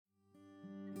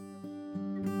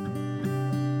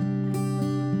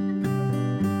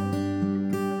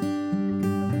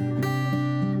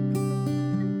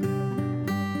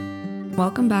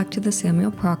welcome back to the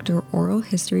Samuel Proctor Oral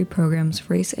History Program's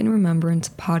Race and Remembrance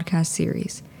podcast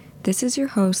series. This is your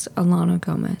host, Alana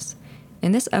Gomez.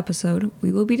 In this episode,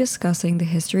 we will be discussing the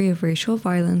history of racial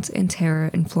violence and terror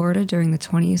in Florida during the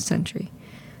 20th century.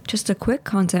 Just a quick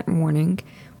content warning,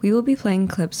 we will be playing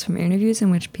clips from interviews in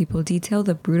which people detail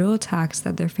the brutal attacks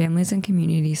that their families and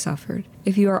communities suffered.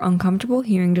 If you are uncomfortable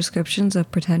hearing descriptions of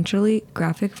potentially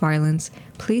graphic violence,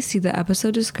 please see the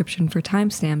episode description for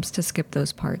timestamps to skip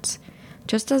those parts.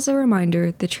 Just as a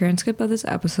reminder, the transcript of this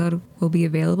episode will be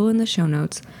available in the show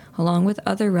notes, along with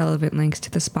other relevant links to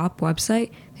the SPOP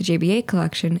website, the JBA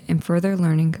collection, and further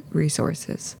learning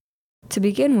resources. To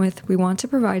begin with, we want to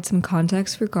provide some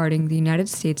context regarding the United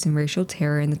States and racial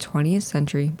terror in the 20th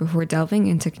century before delving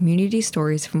into community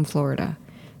stories from Florida.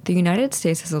 The United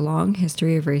States has a long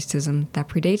history of racism that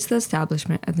predates the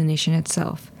establishment of the nation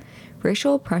itself.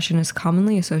 Racial oppression is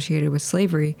commonly associated with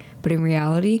slavery, but in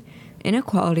reality,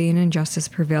 inequality and injustice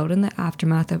prevailed in the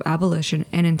aftermath of abolition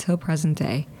and until present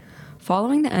day.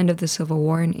 Following the end of the Civil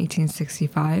War in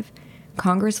 1865,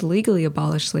 Congress legally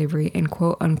abolished slavery and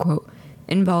quote-unquote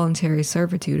involuntary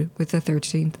servitude with the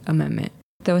 13th Amendment.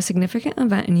 Though a significant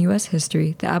event in U.S.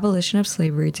 history, the abolition of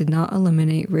slavery did not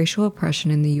eliminate racial oppression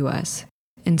in the U.S.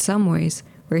 In some ways,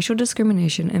 racial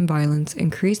discrimination and violence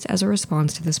increased as a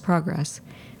response to this progress.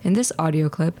 In this audio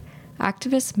clip,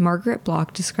 activist Margaret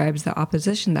Block describes the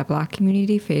opposition that Black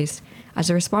community faced as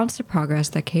a response to progress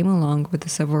that came along with the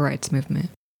Civil Rights Movement.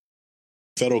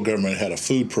 The federal government had a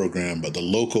food program, but the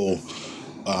local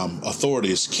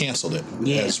authorities canceled it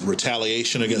as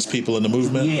retaliation against people in the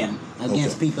movement?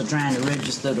 Against people trying to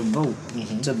register to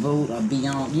vote or be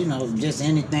on, just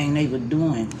anything they were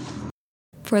doing.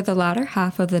 For the latter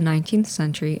half of the 19th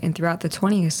century and throughout the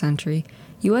 20th century,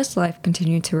 U.S. life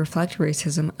continued to reflect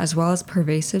racism as well as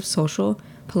pervasive social,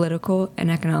 political, and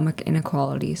economic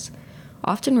inequalities.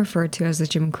 Often referred to as the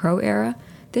Jim Crow era,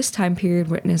 this time period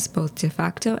witnessed both de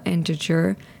facto and de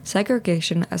jure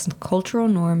segregation as cultural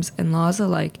norms and laws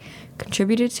alike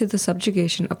contributed to the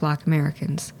subjugation of Black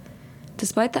Americans.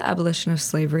 Despite the abolition of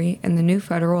slavery and the new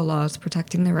federal laws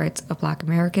protecting the rights of Black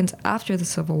Americans after the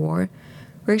Civil War,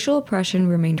 racial oppression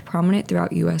remained prominent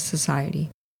throughout U.S.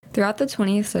 society. Throughout the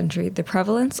 20th century, the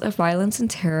prevalence of violence and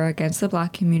terror against the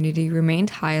Black community remained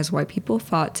high as white people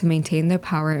fought to maintain their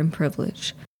power and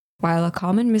privilege. While a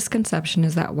common misconception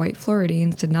is that white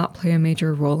Floridians did not play a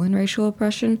major role in racial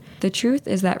oppression, the truth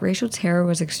is that racial terror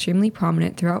was extremely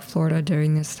prominent throughout Florida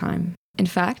during this time. In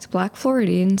fact, Black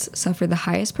Floridians suffered the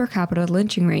highest per capita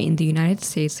lynching rate in the United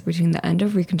States between the end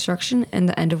of Reconstruction and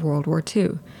the end of World War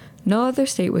II. No other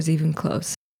state was even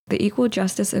close. The Equal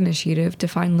Justice Initiative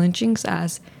defined lynchings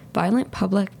as violent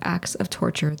public acts of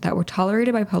torture that were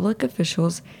tolerated by public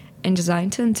officials and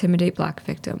designed to intimidate Black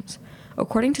victims.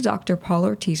 According to Dr. Paul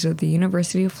Ortiz of the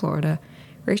University of Florida,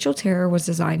 racial terror was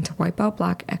designed to wipe out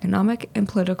Black economic and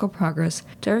political progress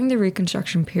during the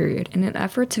Reconstruction period in an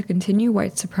effort to continue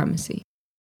white supremacy.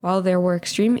 While there were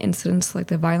extreme incidents like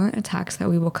the violent attacks that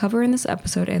we will cover in this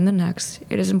episode and the next,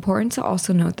 it is important to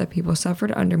also note that people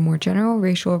suffered under more general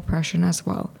racial oppression as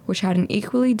well, which had an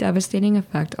equally devastating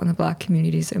effect on the Black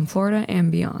communities in Florida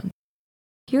and beyond.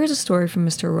 Here is a story from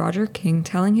Mr. Roger King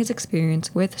telling his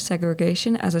experience with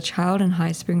segregation as a child in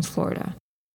High Springs, Florida.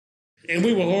 And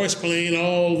we were horse playing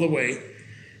all the way.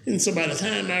 And so by the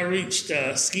time I reached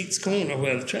Skeets Corner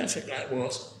where the traffic light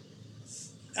was,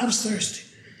 I was thirsty.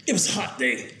 It was a hot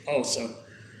day also.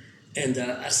 And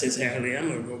I says, Harley, I'm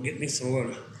going to go get me some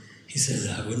water. He says,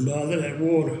 I wouldn't bother that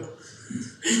water.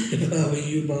 If I were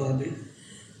you, Bobby,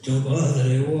 don't bother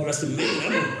that water. I said, man,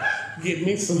 I'm going to get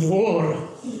me some water.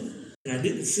 And I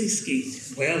didn't see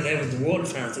Skeet. Well, there was the water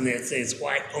fountain there that says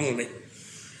white only.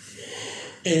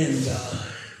 And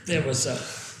there was a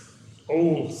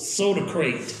old soda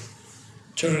crate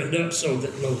turned up so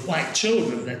that no white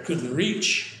children that couldn't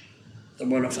reach the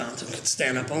water fountain could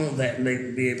stand up on that and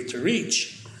they'd be able to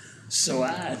reach. So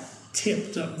I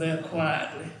tipped up there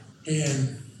quietly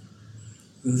and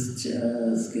was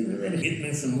just getting ready to get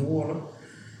me some water.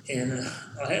 And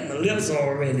I had my lips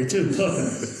all ready too,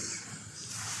 puffing.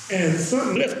 And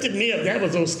something lifted me up. That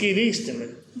was old Skid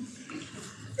Easterman.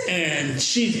 And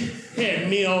she had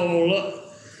me all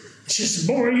up. She said,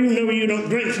 boy, you know you don't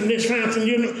drink from this fountain.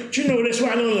 You know this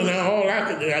right on. And all I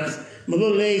could do, my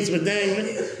little legs were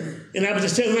dangling. And I was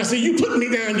just telling her, I said, you put me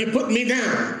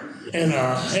down. And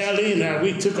Allie and I,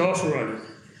 we took off running.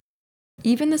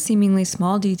 Even the seemingly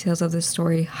small details of this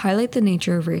story highlight the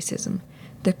nature of racism.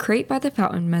 The crate by the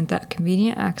fountain meant that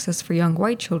convenient access for young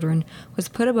white children was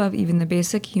put above even the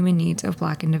basic human needs of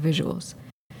Black individuals.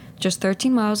 Just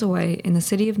 13 miles away, in the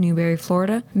city of Newberry,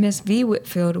 Florida, Miss V.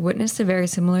 Whitfield witnessed a very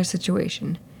similar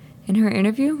situation. In her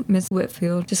interview, Ms.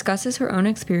 Whitfield discusses her own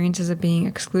experiences of being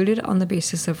excluded on the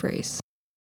basis of race.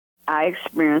 I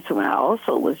experienced when I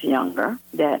also was younger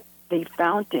that the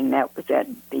fountain that was at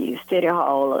the City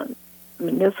Hall and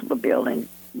municipal building,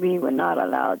 we were not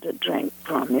allowed to drink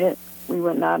from it. We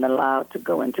were not allowed to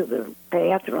go into the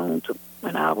bathroom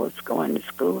when I was going to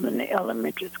school in the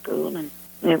elementary school, and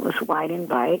it was white and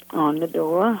white on the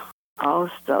door.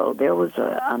 Also, there was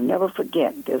I'll never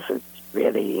forget, this is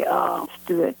really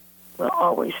will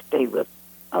always stay with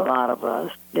a lot of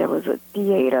us. There was a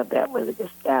theater that was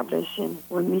established, and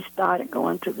when we started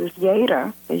going to the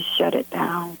theater, they shut it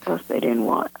down because they didn't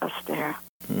want us there.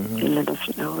 Mm-hmm. They let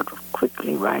us know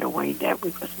quickly right away that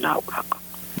we was not welcome.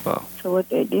 Wow. So what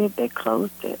they did, they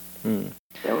closed it. Mm.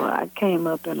 So I came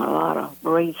up in a lot of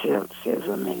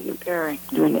racism in Newberry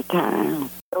during the time.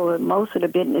 So most of the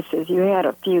businesses, you had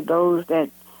a few of those that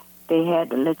they had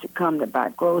to let you come to buy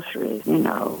groceries. You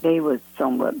know, they would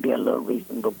somewhat be a little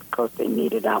reasonable because they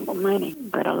needed our money.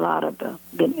 But a lot of the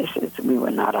businesses, we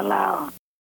were not allowed.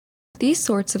 These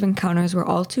sorts of encounters were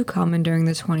all too common during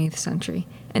the 20th century,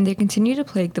 and they continue to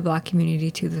plague the Black community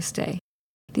to this day.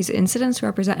 These incidents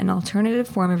represent an alternative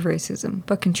form of racism,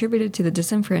 but contributed to the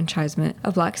disenfranchisement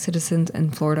of Black citizens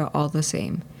in Florida all the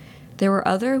same. There were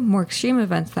other, more extreme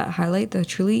events that highlight the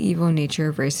truly evil nature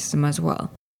of racism as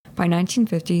well. By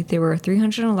 1950, there were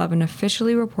 311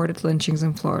 officially reported lynchings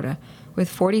in Florida, with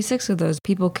 46 of those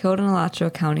people killed in Alachua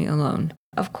County alone.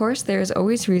 Of course, there is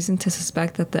always reason to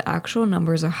suspect that the actual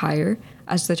numbers are higher,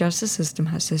 as the justice system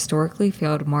has historically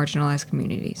failed marginalized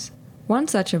communities. One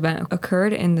such event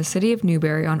occurred in the city of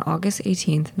Newberry on August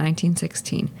 18,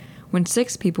 1916, when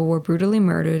 6 people were brutally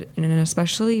murdered in an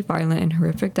especially violent and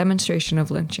horrific demonstration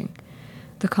of lynching.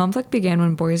 The conflict began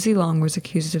when Boise Long was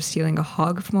accused of stealing a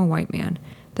hog from a white man,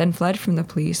 then fled from the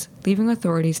police, leaving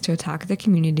authorities to attack the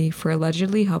community for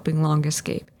allegedly helping Long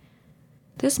escape.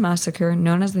 This massacre,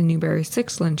 known as the Newberry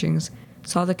Six lynchings,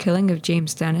 saw the killing of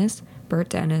James Dennis, Bert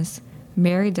Dennis,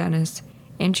 Mary Dennis,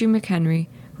 Andrew McHenry,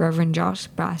 Reverend Josh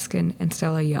Baskin, and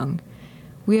Stella Young.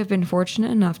 We have been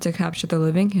fortunate enough to capture the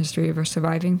living history of a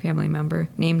surviving family member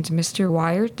named Mr.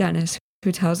 Wyatt Dennis,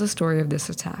 who tells the story of this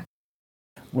attack.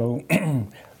 Well,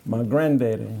 my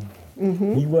granddaddy,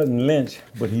 he wasn't lynched,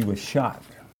 but he was shot.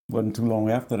 Wasn't too long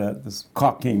after that, this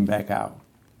car came back out.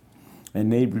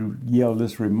 And they yelled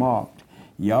this remark,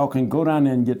 "Y'all can go down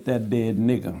there and get that dead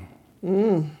nigger."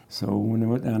 So when they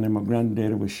went down there, my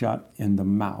granddaddy was shot in the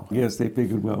mouth. I guess they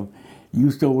figured, well,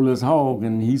 you stole this hog,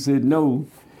 and he said no,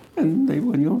 and they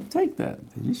wasn't going to take that.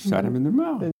 They just shot him in the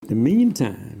mouth. In the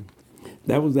meantime,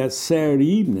 that was that Saturday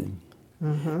evening.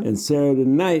 And Saturday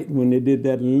night when they did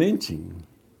that lynching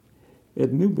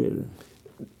at Newberry.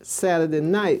 Saturday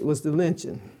night was the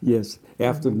lynching? Yes,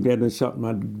 after they shot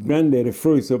my granddaddy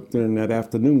first up there in that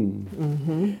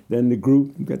afternoon. Then the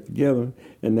group got together,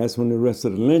 and that's when the rest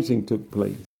of the lynching took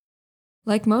place.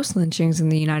 Like most lynchings in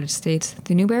the United States,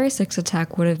 the Newberry Six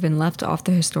attack would have been left off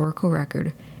the historical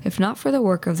record, if not for the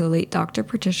work of the late Dr.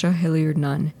 Patricia Hilliard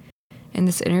Nunn. In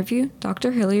this interview,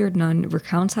 Dr. Hilliard Nunn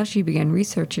recounts how she began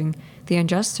researching the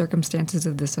unjust circumstances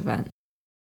of this event.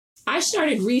 I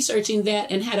started researching that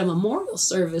and had a memorial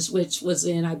service, which was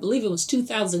in, I believe it was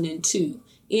 2002,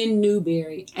 in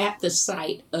Newberry at the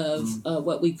site of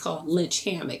what we call Lynch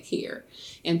Hammock here.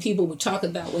 And people would talk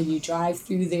about when you drive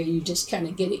through there, you just kind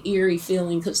of get an eerie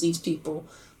feeling because these people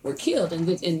were killed. And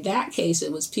in that case,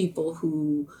 it was people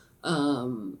who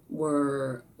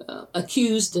were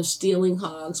accused of stealing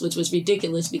hogs, which was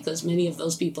ridiculous because many of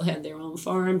those people had their own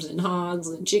farms and hogs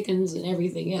and chickens and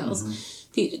everything else.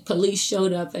 Police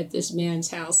showed up at this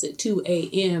man's house at 2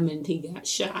 a.m. and he got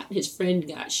shot. His friend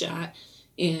got shot,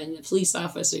 and the police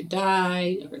officer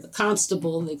died, or the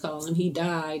constable, they call him, he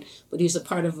died, but he's a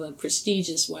part of a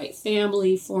prestigious white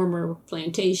family, former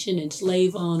plantation and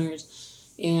slave owners.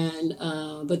 And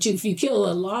but if you kill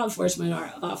a law enforcement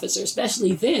officer,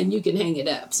 especially then, you can hang it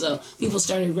up. So people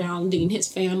started rounding his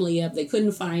family up. They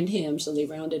couldn't find him, so they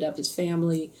rounded up his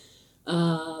family.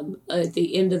 At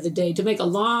the end of the day, to make a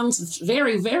long,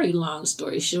 very, very long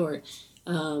story short,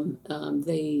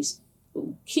 they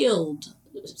killed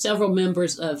several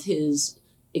members of his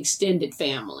extended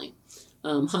family,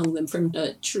 hung them from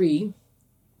a tree.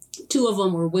 2 of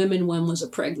them were women, 1 was a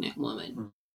pregnant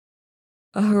woman.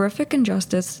 A horrific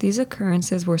injustice, these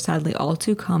occurrences were sadly all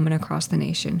too common across the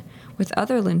nation, with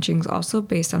other lynchings also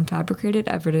based on fabricated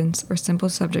evidence or simple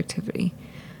subjectivity.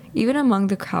 Even among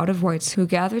the crowd of whites who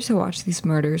gathered to watch these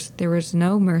murders, there was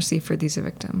no mercy for these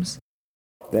victims.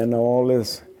 Then all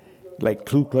this, like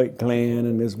Ku Klux Klan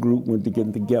and this group went to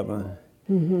get together,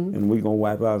 and we're going to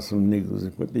wipe out some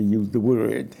niggas, but they used the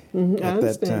word at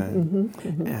that time.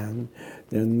 And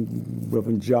then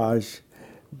Reverend Josh,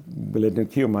 we let them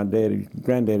kill my granddaddy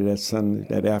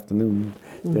that afternoon.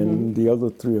 Then the other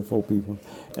 3 or 4 people.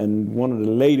 And one of the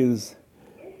ladies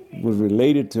was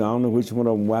related to, I don't know which one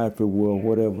of them wife it was,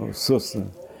 whatever, sister,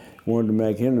 one of the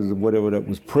McHenrys or whatever that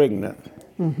was pregnant.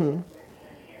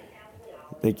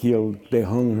 They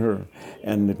hung her.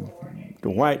 And the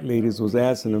white ladies was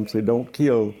asking them, say, don't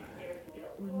kill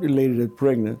the lady that's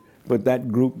pregnant. But that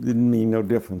group didn't mean no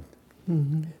different.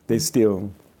 They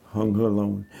still hung her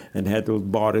alone and had those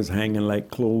bodies hanging like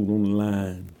clothes on the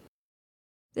line.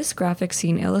 This graphic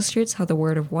scene illustrates how the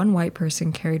word of one white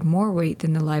person carried more weight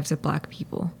than the lives of black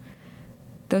people.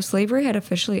 Though slavery had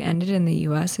officially ended in the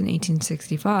U.S. in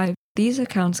 1865, these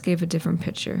accounts gave a different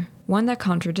picture, one that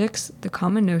contradicts the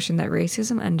common notion that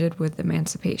racism ended with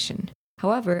emancipation.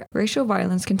 However, racial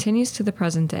violence continues to the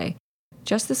present day.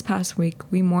 Just this past week,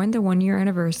 we mourned the 1-year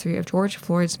anniversary of George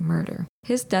Floyd's murder.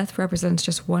 His death represents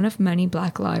just one of many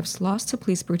black lives lost to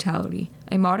police brutality,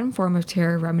 a modern form of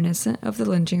terror reminiscent of the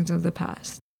lynchings of the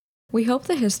past. We hope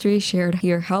the history shared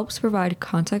here helps provide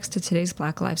context to today's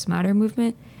Black Lives Matter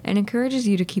movement and encourages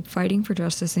you to keep fighting for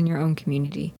justice in your own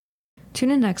community.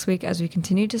 Tune in next week as we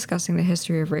continue discussing the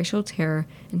history of racial terror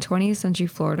in 20th century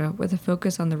Florida with a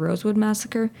focus on the Rosewood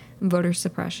Massacre and voter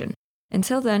suppression.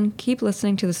 Until then, keep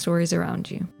listening to the stories around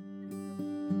you.